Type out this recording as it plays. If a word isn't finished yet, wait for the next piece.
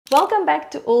Welcome back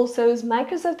to ALSO's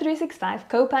Microsoft 365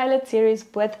 Copilot series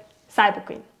with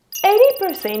Cyberqueen.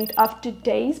 80% of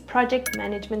today's project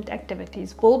management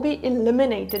activities will be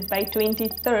eliminated by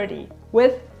 2030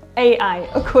 with AI,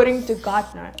 according to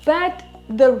Gartner. But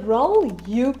the role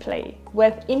you play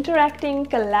with interacting,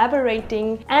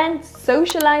 collaborating, and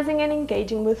socializing and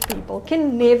engaging with people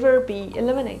can never be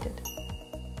eliminated.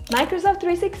 Microsoft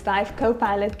 365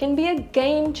 Copilot can be a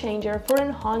game changer for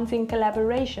enhancing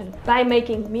collaboration. By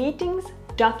making meetings,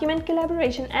 document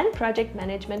collaboration, and project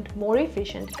management more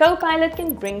efficient, Copilot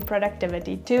can bring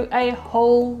productivity to a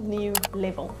whole new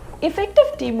level.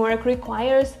 Effective teamwork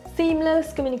requires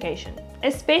seamless communication,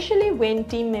 especially when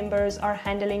team members are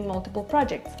handling multiple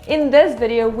projects. In this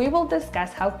video, we will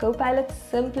discuss how Copilot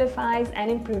simplifies and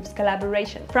improves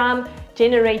collaboration, from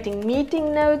generating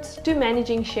meeting notes to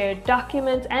managing shared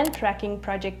documents and tracking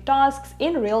project tasks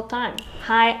in real time.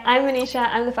 Hi, I'm Manisha.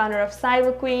 I'm the founder of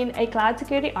Cyberqueen, a cloud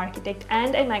security architect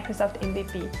and a Microsoft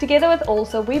MVP. Together with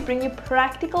ALSO, we bring you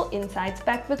practical insights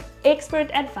backed with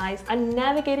expert advice on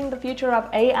navigating the future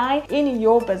of AI in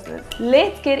your business.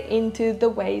 Let's get into the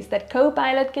ways that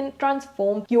Copilot can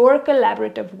transform your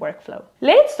collaborative workflow.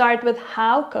 Let's start with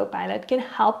how Copilot can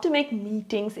help to make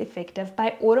meetings effective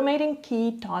by automating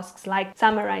key tasks like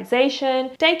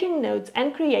summarization, taking notes,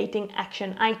 and creating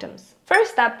action items.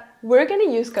 First up, we're going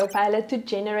to use Copilot to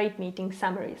generate meeting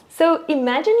summaries. So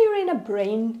imagine you're in a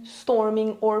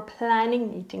brainstorming or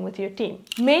planning meeting with your team.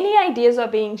 Many ideas are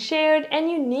being shared and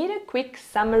you need a quick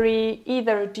summary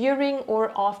either during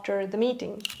or after the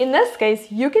meeting. In this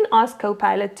case, you can ask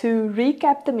Copilot to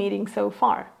recap the meeting so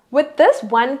far. With this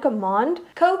one command,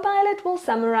 Copilot will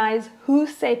summarize who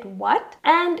said what,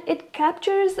 and it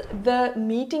captures the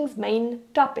meeting's main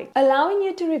topic, allowing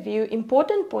you to review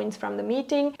important points from the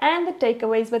meeting and the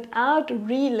takeaways without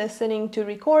re-listening to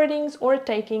recordings or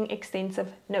taking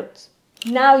extensive notes.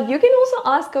 Now, you can also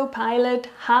ask Copilot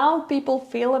how people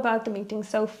feel about the meeting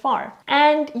so far.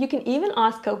 And you can even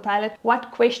ask Copilot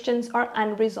what questions are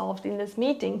unresolved in this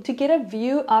meeting to get a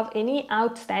view of any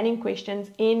outstanding questions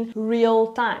in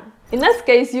real time. In this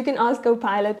case, you can ask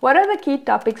Copilot what are the key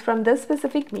topics from this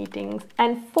specific meetings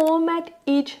and format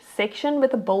each section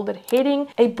with a bolded heading,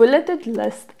 a bulleted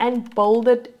list, and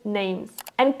bolded names.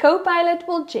 And Copilot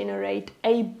will generate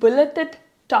a bulleted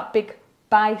topic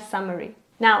by summary.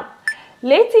 Now,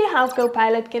 let's see how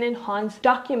Copilot can enhance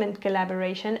document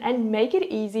collaboration and make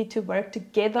it easy to work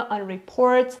together on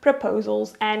reports,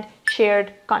 proposals, and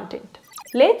shared content.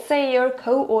 Let's say you're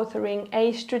co-authoring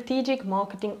a strategic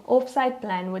marketing offsite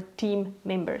plan with team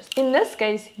members. In this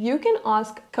case, you can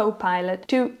ask Copilot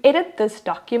to edit this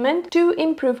document to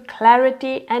improve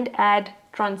clarity and add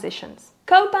transitions.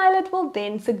 Copilot will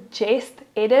then suggest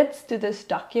edits to this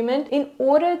document in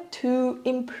order to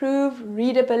improve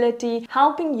readability,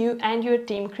 helping you and your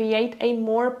team create a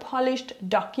more polished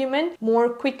document more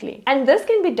quickly. And this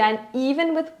can be done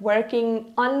even with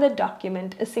working on the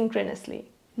document asynchronously.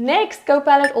 Next,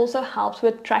 Copilot also helps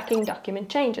with tracking document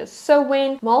changes. So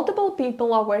when multiple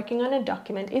people are working on a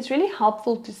document, it's really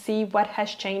helpful to see what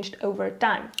has changed over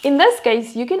time. In this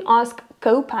case, you can ask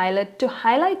Copilot to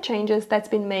highlight changes that's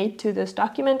been made to this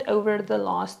document over the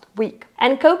last week.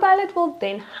 And Copilot will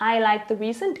then highlight the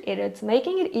recent edits,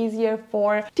 making it easier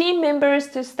for team members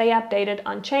to stay updated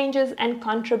on changes and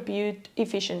contribute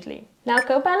efficiently. Now,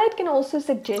 Copilot can also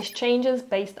suggest changes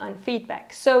based on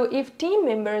feedback. So if team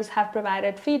members have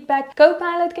provided feedback,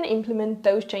 Copilot can implement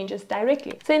those changes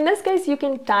directly. So in this case, you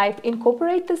can type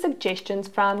incorporate the suggestions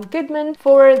from Goodman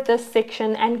for this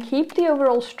section and keep the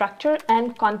overall structure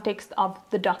and context of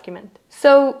the document.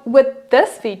 So with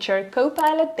this feature,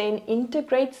 Copilot then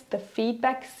integrates the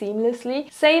feedback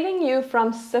seamlessly, saving you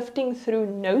from sifting through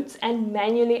notes and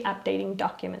manually updating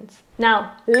documents.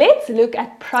 Now, let's look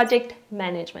at project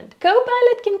management.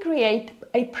 Copilot can create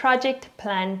a project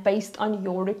plan based on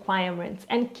your requirements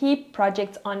and keep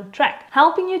projects on track,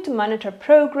 helping you to monitor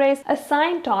progress,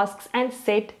 assign tasks, and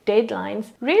set deadlines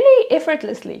really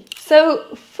effortlessly.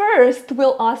 So first,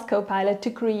 we'll ask Copilot to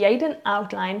create an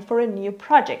outline for a new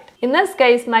project. In this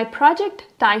case, my project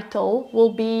title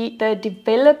will be the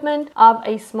development of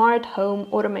a smart home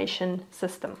automation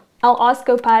system. I'll ask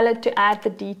Copilot to add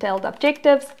the detailed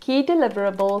objectives, key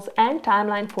deliverables, and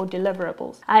timeline for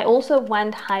deliverables. I also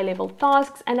want high-level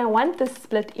tasks, and I want this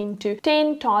split into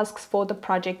 10 tasks for the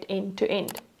project end to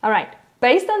end. All right.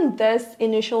 Based on this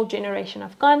initial generation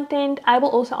of content, I will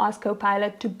also ask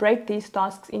Copilot to break these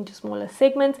tasks into smaller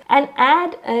segments and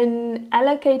add an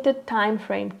allocated time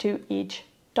frame to each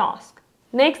task.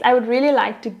 Next, I would really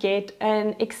like to get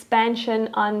an expansion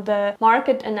on the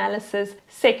market analysis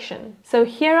section. So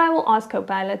here I will ask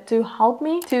Copilot to help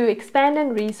me to expand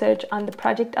and research on the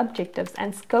project objectives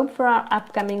and scope for our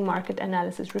upcoming market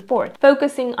analysis report,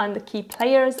 focusing on the key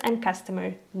players and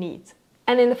customer needs.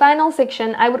 And in the final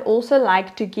section, I would also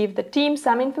like to give the team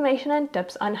some information and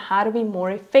tips on how to be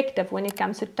more effective when it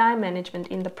comes to time management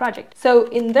in the project. So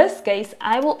in this case,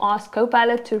 I will ask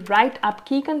Copilot to write up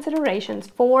key considerations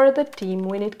for the team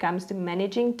when it comes to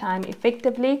managing time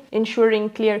effectively, ensuring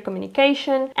clear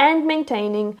communication, and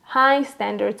maintaining high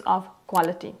standards of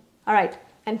quality. All right.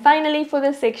 And finally, for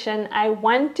this section, I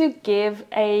want to give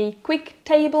a quick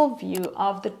table view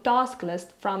of the task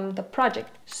list from the project.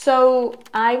 So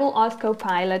I will ask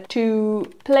Copilot to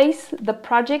place the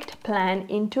project plan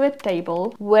into a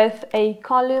table with a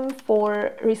column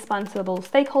for responsible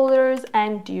stakeholders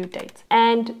and due dates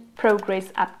and progress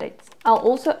updates. I'll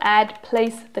also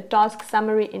place the task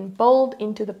summary in bold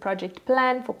into the project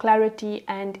plan for clarity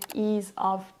and ease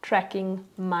of tracking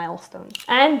milestones.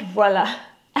 And voila!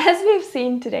 As we've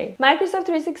seen today, Microsoft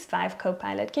 365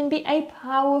 Copilot can be a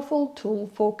powerful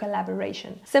tool for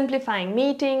collaboration, simplifying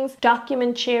meetings,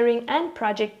 document sharing, and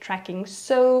project tracking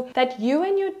so that you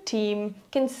and your team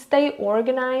can stay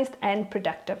organized and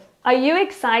productive. Are you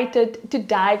excited to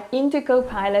dive into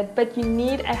Copilot but you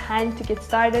need a hand to get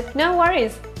started? No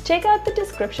worries! Check out the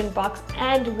description box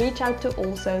and reach out to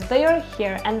Also. They are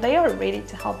here and they are ready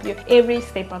to help you every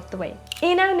step of the way.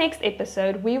 In our next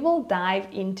episode, we will dive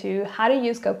into how to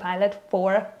use Copilot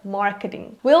for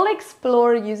marketing. We'll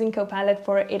explore using Copilot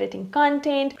for editing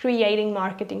content, creating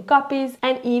marketing copies,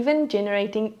 and even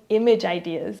generating image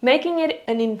ideas, making it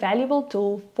an invaluable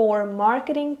tool for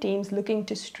marketing teams looking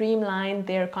to streamline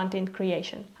their content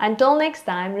creation. Until next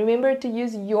time, remember to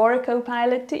use your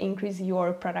Copilot to increase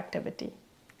your productivity.